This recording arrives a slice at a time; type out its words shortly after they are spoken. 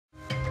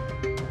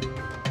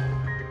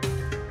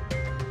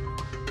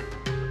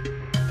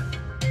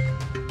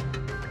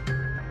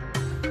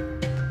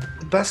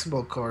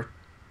basketball court.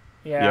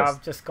 Yeah, Yes.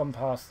 I've just gone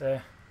past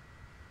there.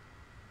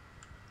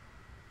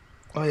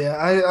 Oh yeah,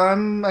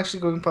 I'm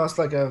actually going past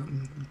like a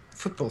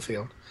football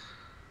field,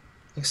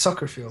 like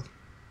soccer field.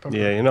 Proper.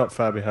 Yeah, you're not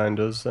far behind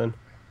us then.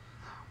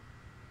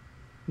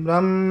 But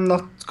I'm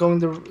not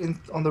going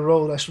on the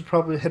road. I should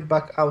probably head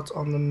back out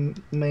on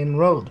the main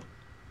road.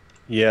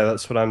 Yeah,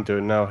 that's what I'm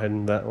doing now,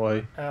 heading that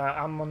way.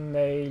 I'm on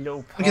the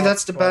little Okay,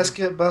 that's the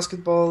pathway.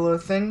 basketball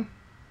thing.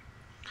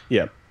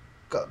 Yeah.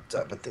 God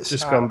damn it! This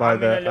Just is gone by I'm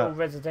in a there. little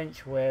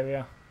residential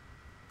area.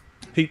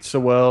 Pizza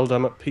World.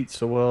 I'm at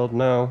Pizza World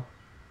now.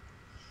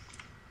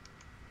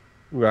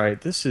 Right,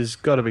 this has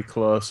got to be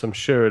close. I'm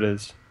sure it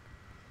is.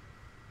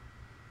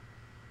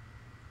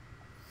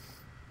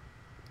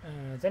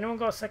 Has anyone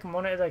got a second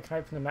monitor they can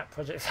open the map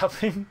project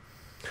up in?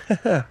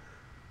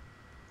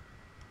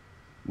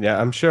 Yeah,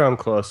 I'm sure I'm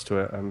close to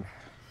it. I'm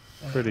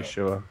pretty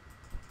sure.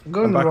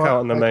 I'm back out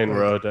on the main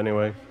road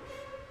anyway.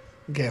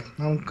 Okay,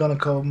 I'm gonna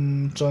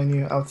come join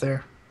you out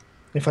there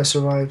if I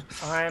survive.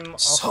 I'm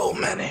So off.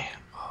 many.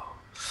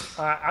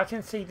 I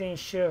can see the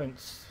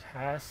insurance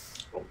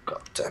has. Oh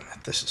god damn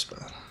it! This is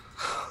bad.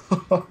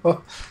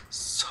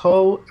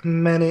 So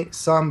many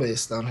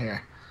zombies down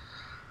here.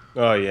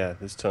 Oh yeah,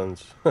 there's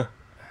tons.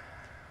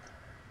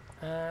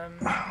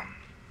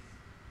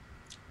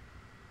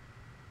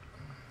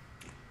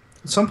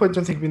 At some point,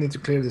 I think we need to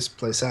clear this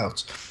place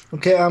out.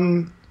 Okay,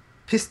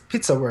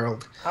 Pizza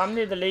World. I'm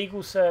near the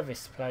legal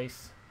service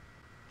place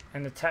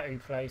and the tattoo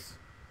place.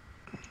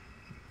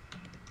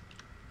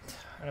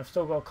 And I've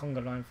still got a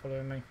conga line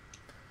following me.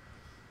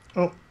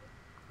 Oh,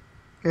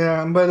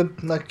 yeah, I'm by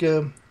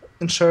the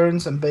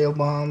insurance and bail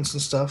bonds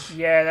and stuff.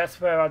 Yeah,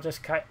 that's where I just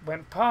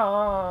went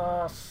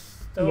past.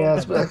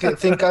 Yes, but I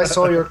think I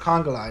saw your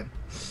conga line.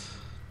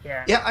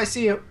 Yeah. Yeah, I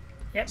see you.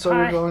 Yep, So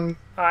hi. we're going.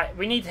 Alright,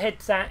 we need to head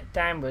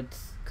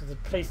downwards because the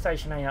police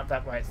station ain't up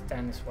that way, it's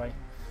down this way.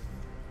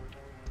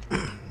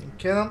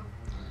 Okay then.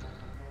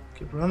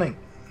 Keep running.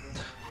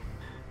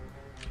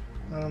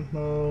 I don't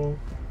know.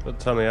 Don't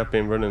tell me I've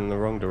been running in the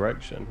wrong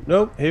direction.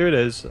 Nope, here it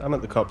is. I'm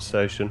at the cop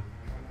station.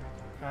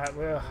 Alright,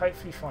 we'll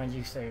hopefully find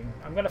you soon.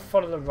 I'm going to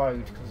follow the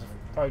road because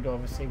the road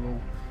obviously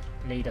will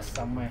lead us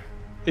somewhere.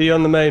 Are you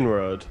on the main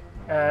road?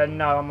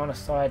 No, I'm on a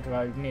side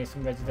road near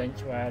some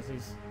residential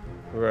houses.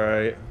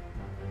 Right.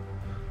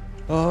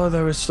 Oh,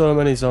 there are so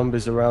many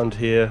zombies around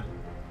here.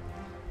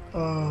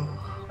 Oh,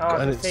 Oh, I And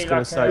can it's see gonna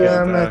like start a, getting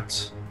damn dark.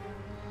 it.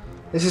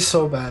 This is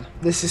so bad.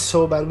 This is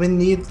so bad. We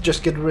need to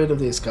just get rid of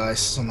these guys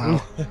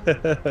somehow.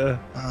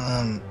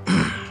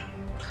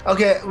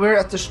 Okay, we're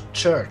at the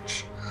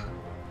church.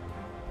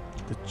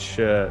 The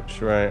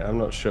church, right. I'm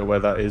not sure where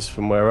that is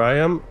from where I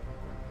am.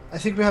 I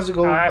think we have to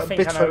go I a think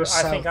bit I know. further I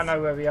south. think I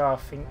know where we are.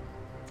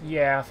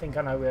 Yeah, I think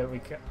I know where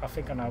I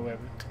think I know where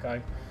to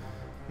go.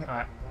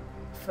 Alright.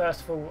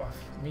 First of all,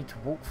 I need to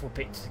walk for a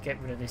bit to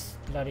get rid of this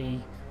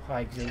bloody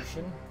high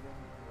exhaustion,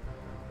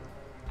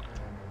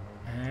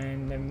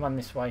 and then run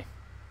this way.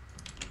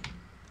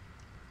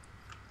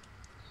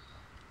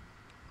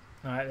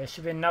 Alright, there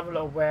should be another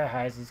lot of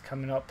warehouses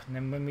coming up, and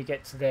then when we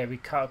get to there, we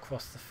cut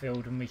across the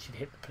field, and we should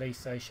hit the police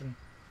station.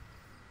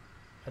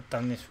 I've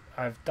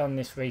done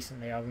this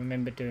recently. I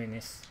remember doing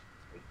this.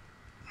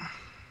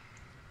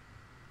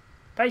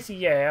 Basically,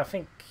 yeah, I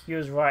think you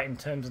was right in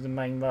terms of the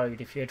main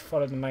road. If you had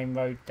followed the main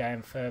road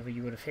down further,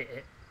 you would have hit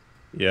it.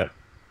 Yeah.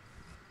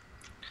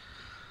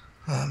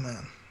 Oh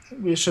man,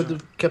 we should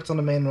have kept on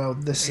the main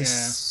road. This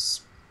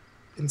is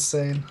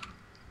insane.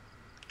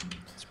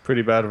 It's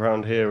pretty bad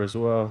around here as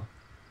well.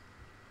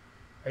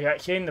 Are you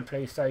actually in the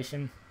police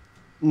station?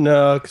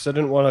 No, because I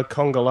didn't want to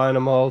conga line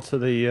them all to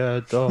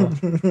the door.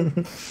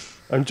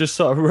 I'm just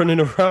sort of running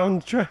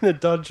around trying to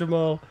dodge them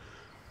all.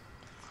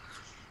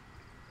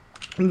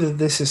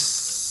 This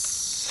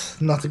is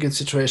not a good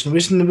situation.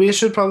 We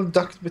should probably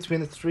duck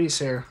between the trees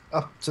here,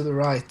 up to the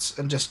right,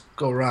 and just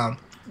go around.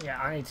 Yeah,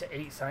 I need to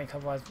eat something,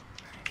 otherwise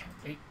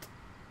eat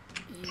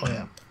Oh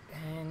yeah.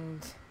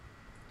 and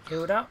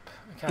healed up.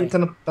 Okay. Eat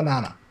a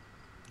banana.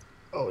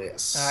 Oh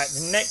yes. Alright,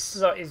 the next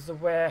lot is the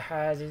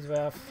warehouses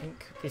where I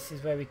think this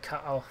is where we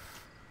cut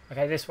off.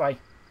 Okay, this way.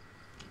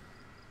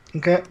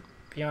 Okay.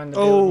 Behind the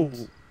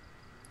buildings.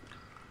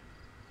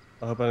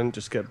 I hope I didn't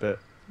just get bit.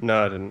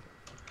 No, I didn't.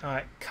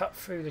 Alright, cut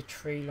through the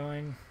tree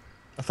line.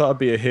 I thought I'd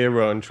be a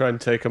hero and try and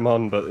take them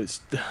on, but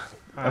it's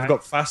I've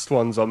got fast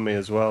ones on me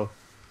as well.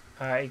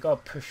 Alright, you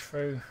gotta push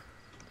through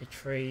the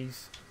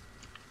trees.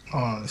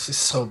 Oh, this is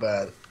so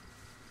bad.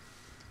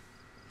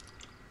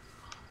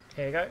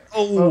 Here you go.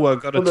 Oh, I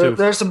got a two.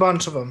 There's a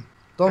bunch of them.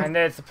 Don't. And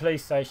there's the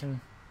police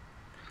station.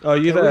 Oh,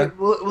 you there?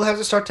 We'll have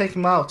to start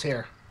taking them out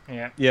here.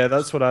 Yeah. Yeah,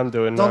 that's what I'm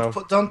doing now.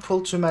 Don't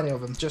pull too many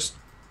of them. Just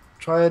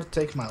try to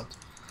take them out.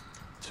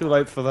 Too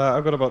late for that.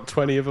 I've got about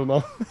 20 of them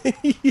on me.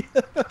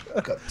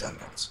 God damn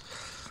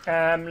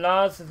it.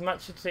 Lars, as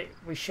much as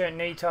we shouldn't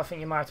need to, I think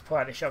you might have to pull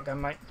out the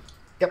shotgun, mate.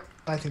 Yep,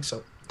 I think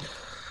so.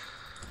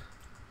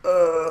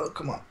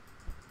 Come on.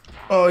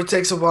 Oh, it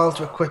takes a while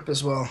to equip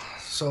as well.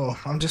 So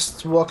I'm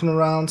just walking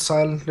around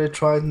silently,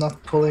 trying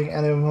not pulling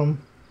any of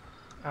them.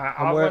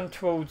 I'll run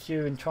towards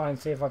you and try and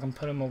see if I can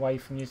pull them away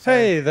from you. So.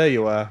 Hey, there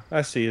you are.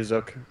 I see you,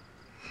 Zuck.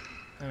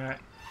 Alright.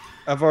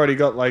 I've already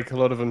got like a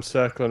lot of them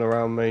circling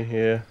around me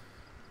here.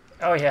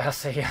 Oh yeah, I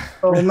see you.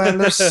 Oh man,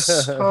 there's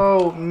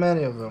so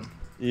many of them.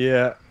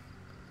 Yeah.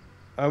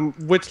 I'm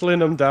whittling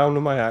them down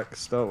with my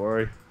axe, don't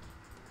worry.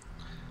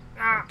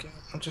 Okay,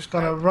 I'm just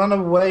gonna run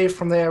away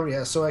from the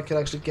area so I can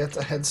actually get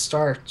a head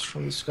start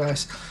from these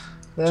guys.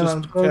 Then Just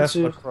I'm going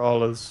careful to... of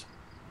crawlers.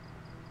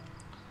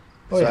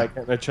 Oh So yeah. I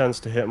get a chance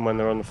to hit them when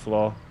they're on the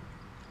floor.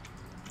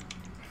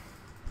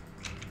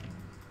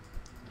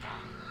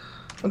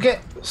 Okay,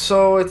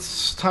 so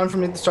it's time for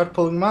me to start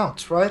pulling them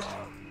out, right?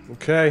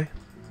 Okay.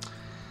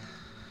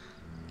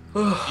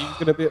 You're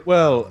gonna be...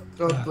 Well...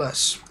 God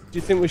bless. Do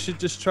you think we should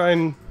just try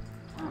and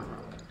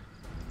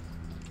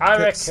I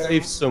get reckon.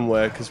 safe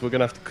somewhere? Because we're going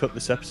to have to cut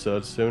this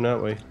episode soon,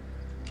 aren't we?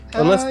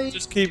 Unless we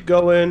just keep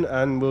going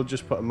and we'll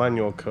just put a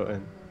manual cut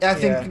in. Yeah, I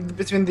think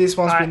between these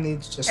ones we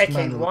need just Ecky,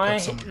 manual why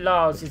cut some.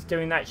 Lars is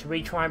doing that? Should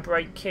we try and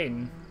break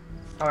in?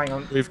 Oh, hang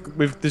on.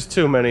 There's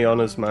too many on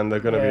us, man. They're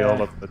going to be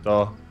all up the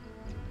door.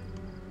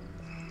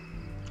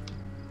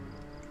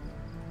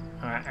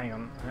 Alright, hang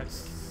on. Let's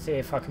see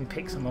if I can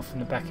pick some off from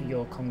the back of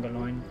your conga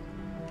line.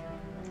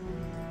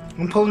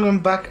 I'm pulling them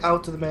back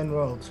out to the main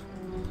road.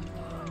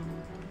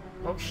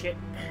 Oh shit.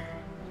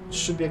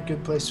 Should be a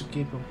good place to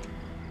keep them.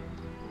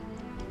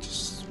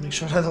 Just make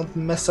sure I don't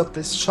mess up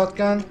this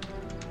shotgun.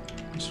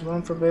 Just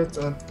run for a bit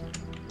and...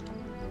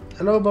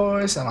 Hello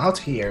boys, I'm out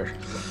here.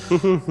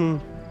 Oh.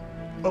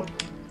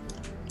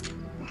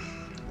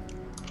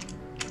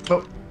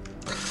 Oh.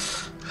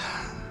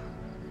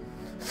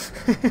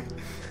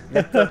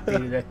 Let us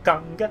do the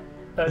conga.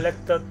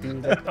 Let us do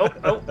the...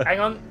 Oh, hang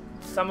on.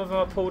 Some of them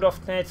are pulled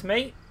off near to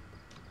me.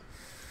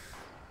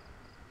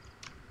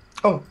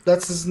 Oh,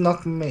 that's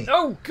not me.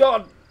 Oh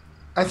god!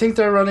 I think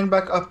they're running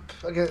back up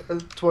again,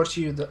 towards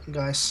you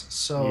guys,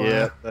 so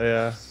Yeah, they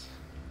are.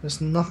 there's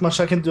not much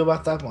I can do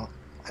about that one,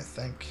 I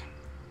think.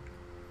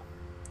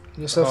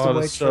 You just have to wait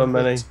there's for so a bit.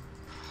 many.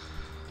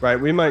 Right,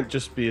 we might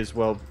just be as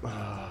well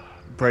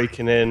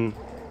breaking in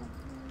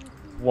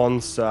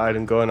one side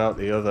and going out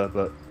the other,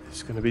 but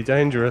it's going to be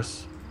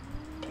dangerous.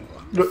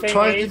 The Look, thing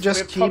try is, to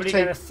just we're keep probably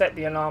going taking... to set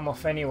the alarm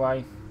off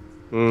anyway.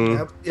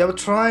 Yeah, but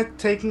try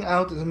taking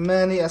out as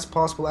many as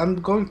possible. I'm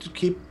going to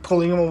keep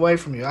pulling them away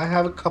from you. I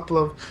have a couple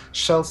of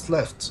shells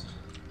left.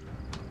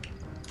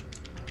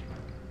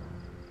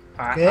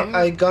 Okay,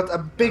 I got a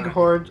big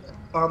horde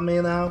on me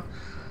now.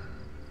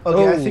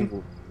 Okay,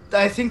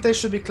 I think they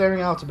should be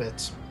clearing out a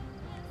bit.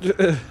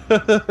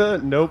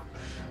 Nope.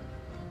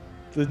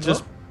 They're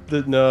just...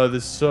 No,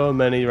 there's so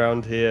many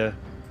around here.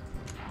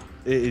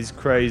 It is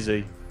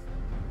crazy.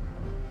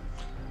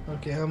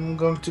 Okay, I'm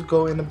going to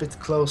go in a bit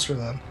closer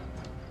then.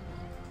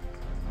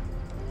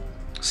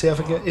 See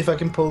if I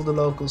can pull the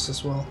locals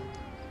as well.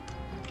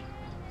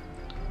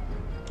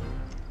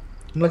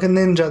 I'm like a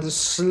ninja,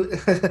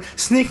 just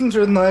sneaking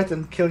through the night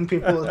and killing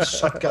people with a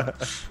shotgun.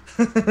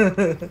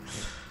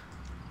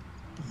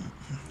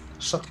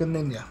 Shotgun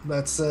ninja.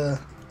 That's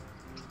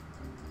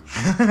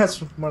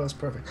that's more or less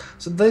perfect.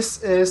 So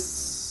this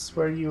is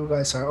where you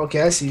guys are.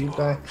 Okay, I see you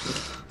guys.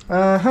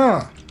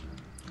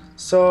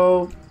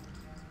 So.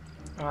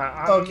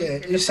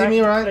 Okay, you see me,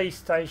 right? Police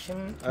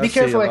station. Be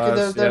careful,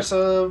 like there's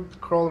a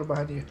crawler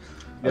behind you.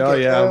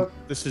 Okay, yeah.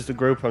 This is the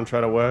group I'm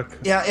trying to work.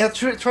 Yeah.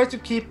 Try to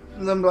keep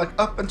them like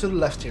up and to the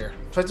left here.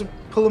 Try to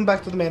pull them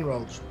back to the main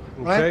road,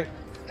 right? Okay.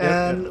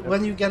 And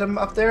when you get them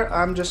up there,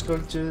 I'm just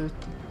going to,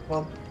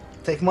 well,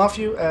 take them off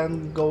you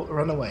and go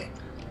run away.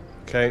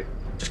 Okay.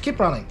 Just keep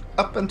running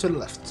up and to the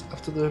left,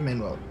 up to the main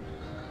road.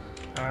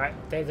 All right.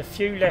 There's a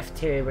few left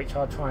here which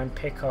I'll try and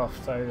pick off,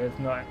 so there's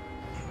not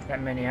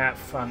that many out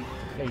front of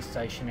the police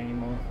station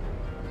anymore.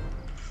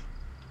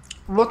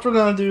 What we're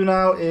gonna do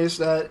now is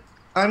that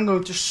I'm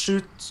going to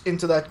shoot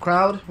into that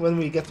crowd when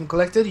we get them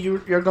collected.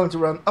 You're going to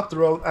run up the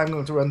road. I'm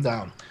going to run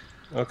down.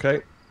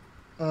 Okay.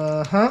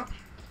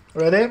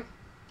 Ready?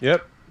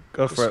 Yep.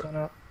 Go for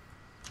it.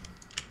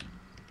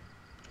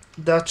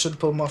 That should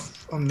pull them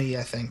off on me,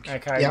 I think.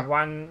 Okay.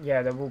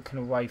 Yeah. They're walking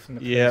away from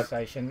the police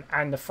station,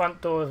 and the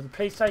front door of the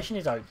police station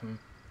is open.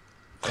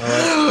 All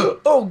right.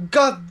 Oh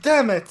god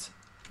damn it!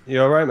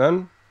 You alright,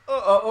 man?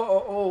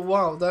 Oh,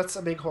 wow, that's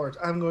a big horde.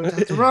 I'm going to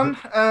have to run.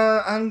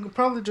 I'm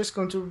probably just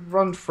going to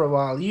run for a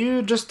while.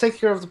 You just take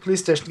care of the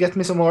police station, get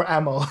me some more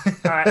ammo.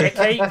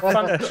 Okay,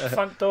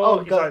 front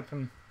door is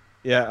open.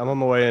 Yeah, I'm on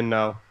my way in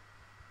now.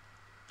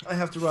 I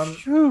have to run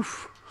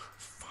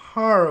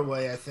far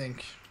away, I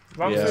think.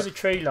 Run through the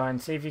tree line,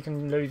 see if you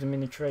can lose them in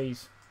the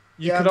trees.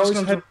 You could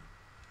always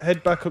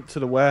head back up to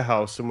the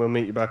warehouse and we'll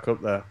meet you back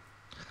up there.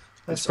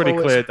 It's pretty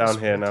clear down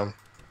here now.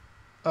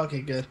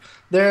 Okay, good.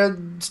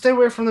 Stay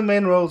away from the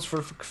main roads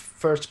for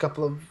first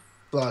couple of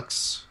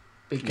blocks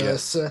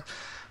because,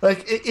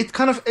 like,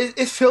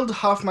 it filled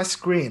half my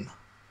screen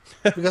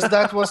because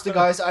that was the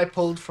guys I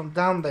pulled from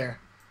down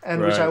there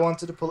and which I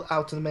wanted to pull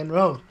out to the main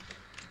road.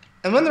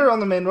 And when they're on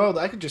the main road,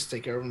 I could just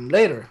take care of them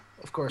later,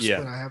 of course,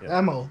 when I have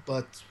ammo.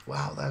 But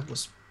wow, that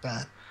was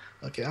bad.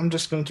 Okay, I'm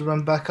just going to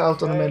run back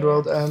out on the main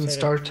road and set a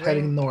start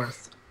heading drink.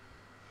 north.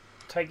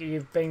 Take it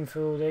you've been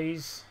through all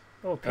these.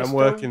 Oh, pistol. I'm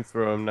working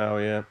through them now,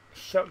 yeah.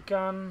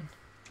 Shotgun.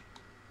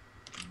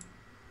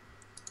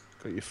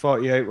 Got your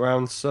 48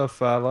 rounds so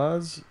far,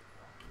 lads.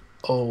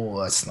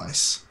 Oh, that's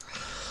nice.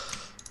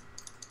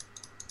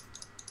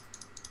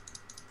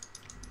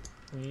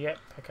 Yep,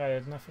 okay,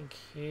 there's nothing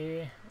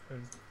here.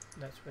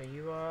 That's where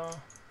you are.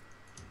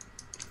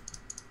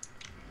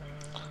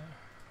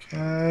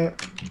 Okay.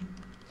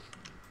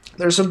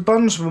 There's a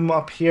bunch of them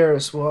up here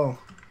as well.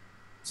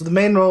 So the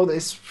main road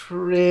is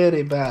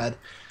pretty bad.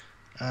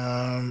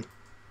 Nope.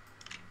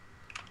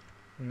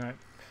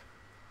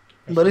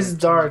 But it's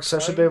dark, so I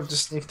should be able to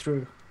sneak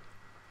through.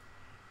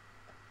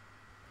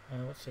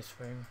 What's this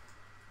room?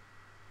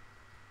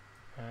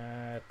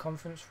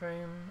 Conference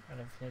room. I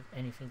don't think there's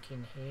anything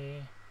in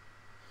here.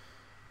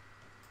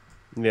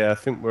 Yeah, I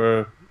think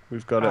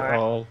we've got it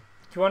all. Do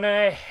you want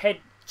to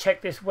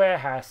check this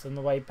warehouse on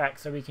the way back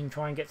so we can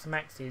try and get some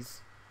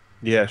axes?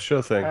 Yeah,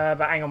 sure thing. But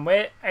hang on,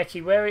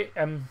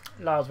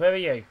 Lars, where are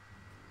you?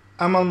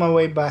 I'm on my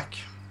way back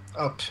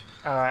up.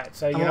 Alright,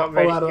 so you're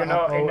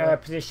not in a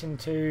position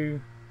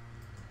to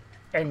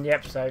end the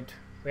episode.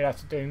 We'd have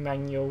to do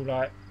manual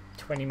like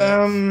 20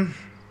 minutes.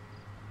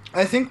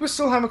 I think we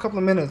still have a couple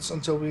of minutes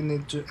until we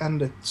need to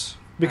end it.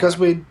 Because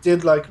we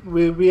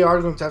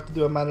are going to have to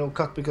do a manual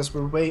cut because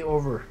we're way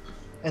over.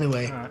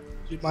 Anyway,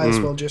 you might as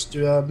well just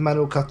do a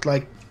manual cut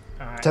like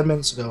 10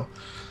 minutes ago.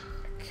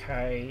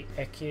 Okay,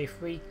 Ecky,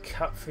 if we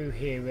cut through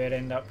here, we'd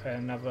end up at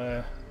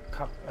another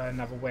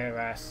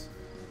warehouse.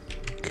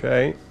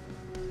 Okay.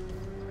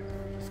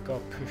 Just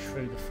gotta push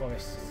through the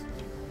forest.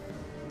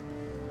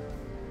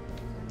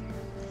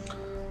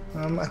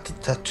 I'm at the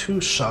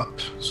tattoo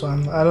shop, so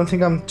I don't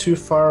think I'm too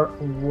far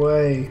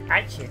away.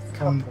 Actually, a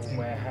couple of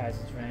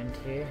warehouses around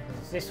here.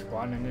 There's this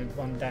one and there's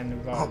one down the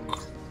road.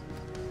 Oh.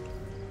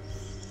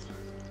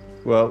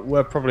 Well,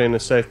 we're probably in a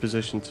safe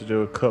position to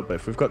do a cut, but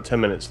if we've got 10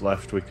 minutes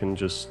left, we can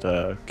just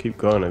keep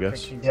going, I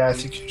guess. Yeah, I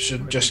think you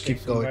should just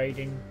keep going.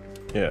 Raiding.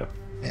 Yeah.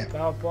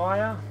 Barbed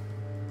wire.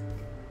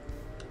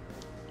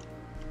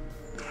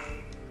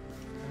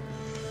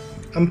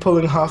 I'm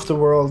pulling half the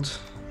world.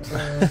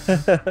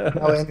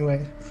 Now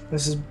anyway,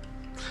 this is...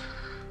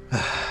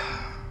 I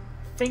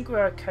think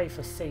we're okay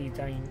for seeds,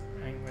 ain't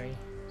we?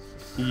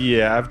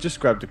 Yeah, I've just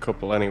grabbed a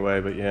couple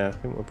anyway, but yeah, I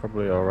think we're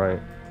probably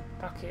alright.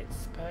 Buckets,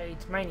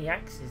 spades, mainly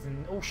axes,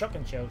 and all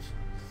shotgun shells.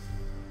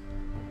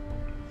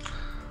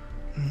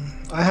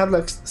 I had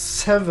like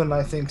 7,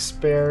 I think,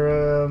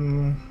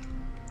 spare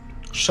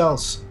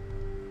shells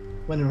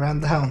when it ran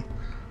down.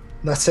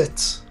 That's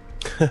it.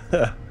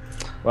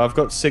 Well, I've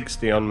got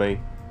 60 on me.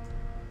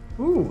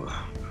 Ooh.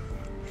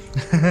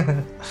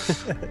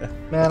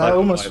 Man, I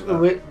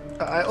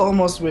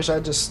almost wish I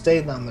just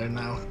stayed down there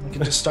now. I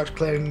can just start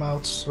clearing them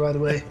out right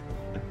away.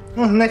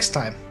 Well, next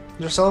time.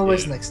 There's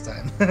always next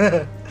time.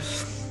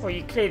 Well,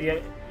 you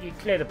clear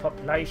the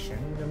population,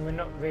 then we're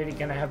not really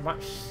going to have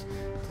much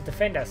to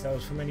defend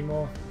ourselves from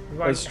anymore. We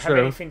won't have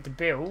anything to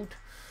build.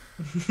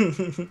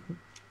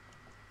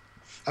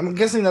 I'm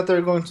guessing that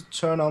they're going to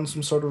turn on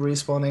some sort of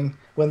respawning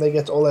when they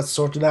get all that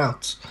sorted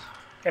out.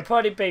 It'll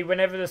probably be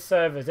whenever the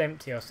server's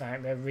empty or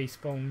something, they'll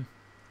respawn.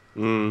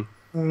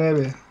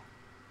 Maybe.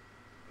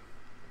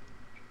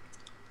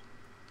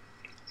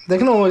 They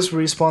can always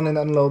respawn in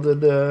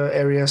unloaded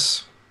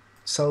areas,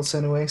 cells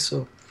anyway,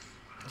 so...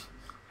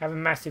 Have a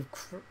massive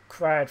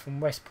crowd from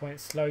West Point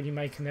slowly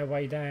making their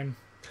way down.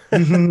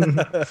 Ugh.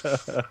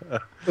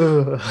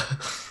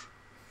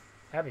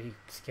 That'd be a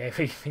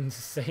scary thing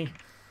to see.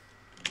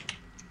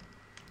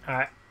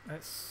 Alright,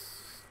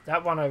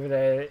 that one over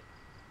there.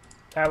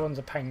 That one's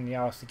a pain in the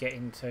arse to get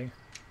into.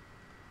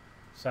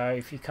 So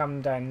if you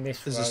come down this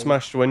road... There's a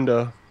smashed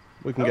window.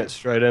 We can get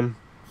straight in.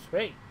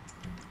 Sweet.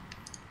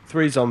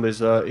 3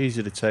 zombies are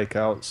easy to take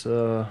out,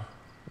 so...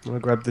 I'm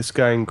going to grab this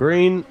guy in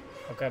green.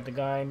 I'll grab the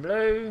guy in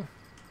blue.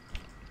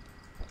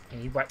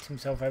 And he whacked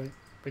himself over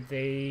with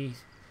the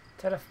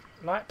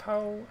light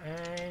pole,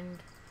 and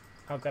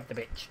I'll grab the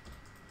bitch.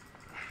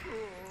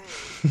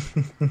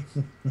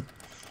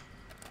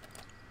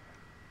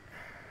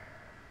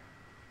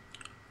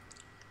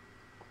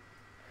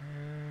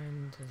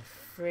 And the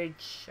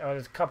fridge. Oh,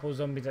 there's a couple of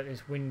zombies at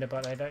this window,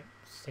 but they don't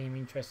seem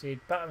interested.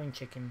 Butter and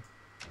chicken.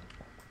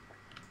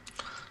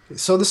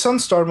 So the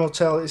Sunstar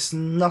Motel is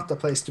not the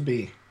place to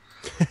be.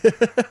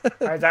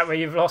 Oh, is that where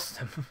you've lost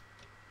them?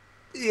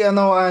 Yeah,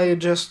 no, I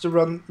just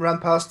ran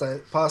past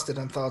it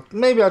and thought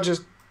maybe I'll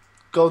just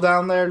go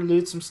down there,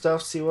 loot some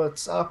stuff, see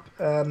what's up,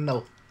 and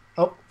no.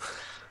 Oh,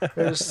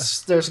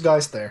 there's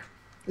guys there.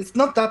 It's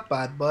not that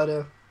bad,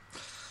 but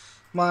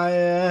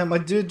my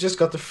dude just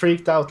got the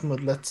freaked out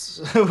mood.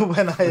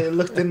 When I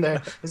looked in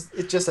there,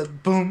 it just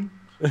said boom.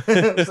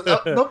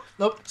 So, oh,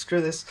 nope,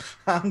 screw this.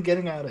 I'm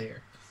getting out of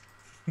here.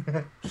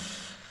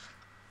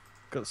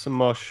 Got some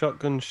more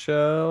shotgun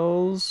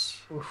shells.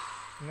 Oof.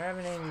 You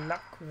having any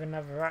luck with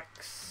another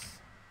axe?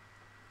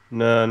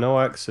 No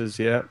axes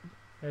yet.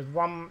 There's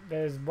one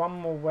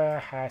more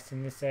warehouse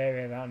in this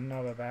area that I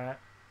know about.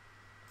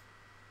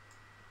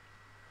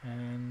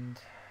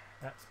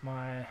 That's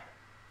my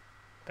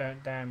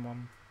burnt down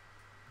one.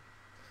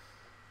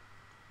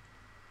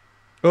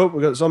 Oh,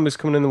 we got zombies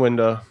coming in the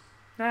window.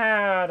 No,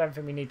 I don't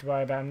think we need to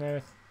worry about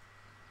them.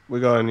 We're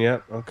going,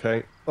 yeah,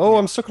 okay. Oh,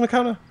 I'm stuck on the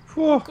counter.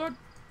 Whoa. Good.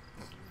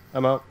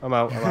 I'm out.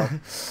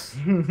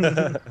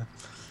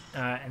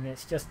 And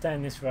it's just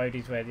down this road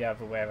is where the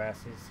other warehouse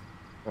is.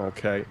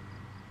 Okay.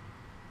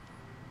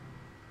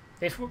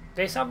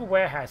 This other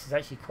warehouse is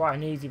actually quite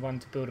an easy one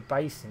to build a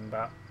base in,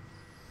 but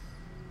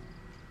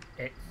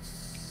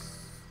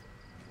it's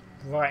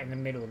right in the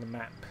middle of the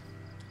map.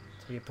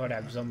 So you probably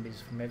have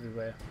zombies from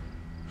everywhere.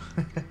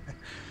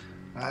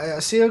 I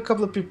see a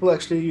couple of people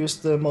actually use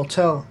the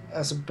motel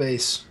as a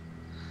base.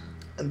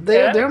 And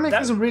they're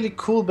making some really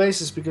cool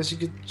bases because you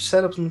could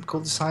set up some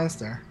cool designs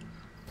there.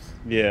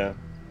 Yeah.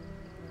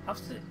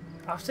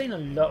 I've seen a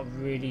lot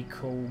of really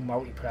cool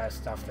multiplayer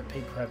stuff that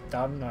people have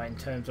done, like in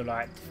terms of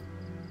like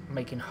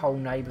making whole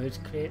neighbourhoods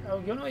clear. Oh,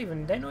 they're not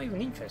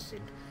even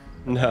interested.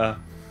 Nah.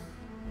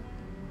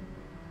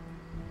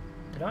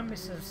 Did I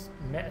miss a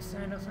meta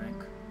sound, I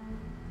think?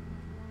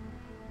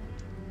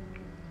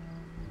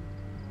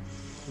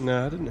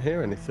 No, I didn't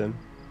hear anything.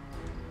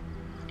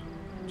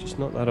 Just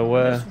not that I'm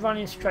aware. just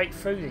running straight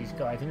through these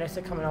guys, unless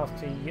they're coming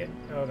after you.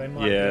 Oh, they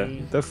might Yeah,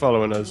 be. they're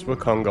following us. We're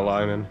conga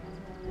lining.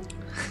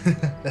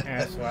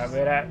 That's right.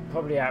 We're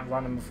probably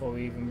outrun them before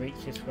we even reach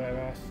this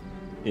warehouse.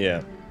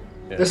 Yeah.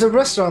 There's a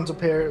restaurant up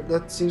here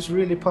that seems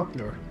really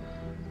popular.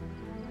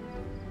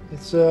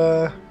 It's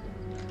a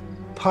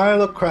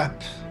pile of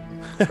crap.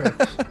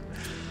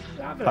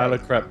 Pile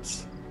of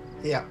crepes.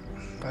 Yeah,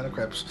 pile of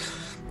crepes.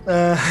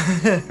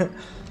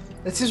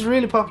 It seems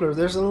really popular.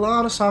 There's a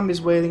lot of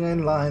zombies waiting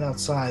in line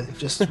outside,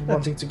 just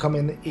wanting to come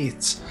in and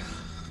eat.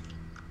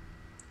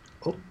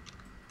 Oh.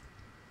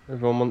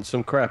 Everyone wants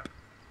some crap.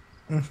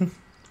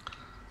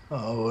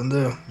 Oh, and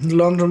the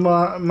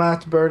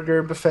laundromat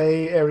burger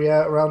buffet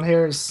area around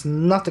here is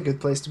not a good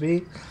place to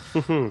be.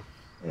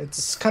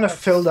 It's kind of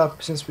filled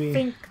up since we... I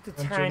think the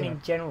town in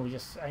general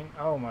just ain't...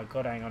 Oh my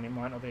god, hang on. It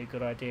might not be a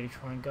good idea to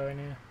try and go in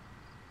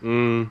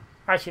here.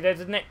 Actually,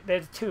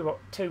 there's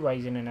two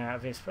ways in and out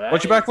of this. But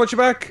Watch your back, watch your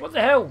back! What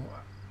the hell?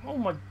 Oh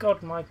my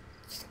god, my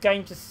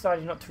game just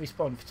decided not to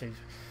respond for 2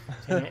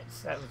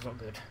 minutes. That was not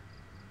good.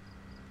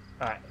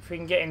 Alright, if we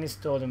can get in this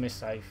door, then we're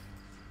safe.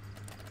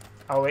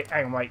 Oh, wait,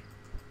 hang on, wait.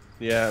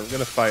 Yeah, I'm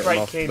gonna fight him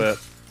off, but...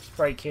 Just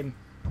break him.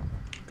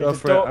 Go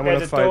for it, I'm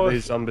gonna fight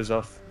these zombies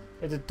off.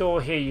 There's a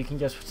door here you can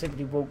just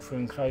simply walk through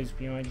and close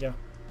behind you.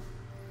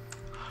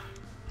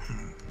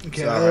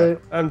 Okay, right.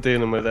 I'm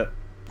dealing with it.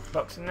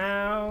 Box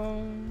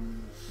now.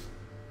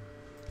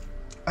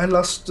 I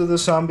lost to the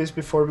zombies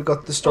before we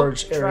got the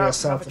storage area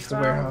south of the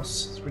trap.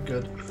 warehouse. So we're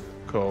good.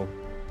 Cool.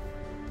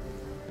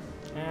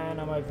 And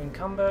I'm over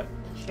encumbered.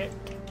 Shit.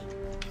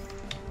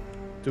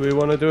 Do we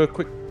want to do a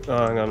quick...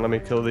 Oh, hang on, let me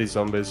kill these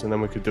zombies and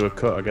then we could do a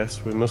cut, I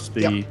guess. We must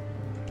be... Yep.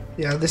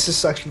 Yeah, this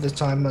is actually the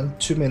time,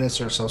 2 minutes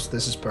or so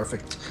this is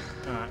perfect.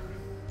 Alright.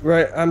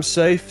 Right, I'm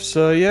safe,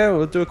 so yeah,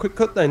 we'll do a quick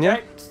cut then, yeah?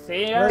 Okay,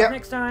 see you guys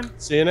next time.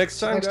 See you next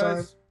time, Next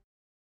guys. time.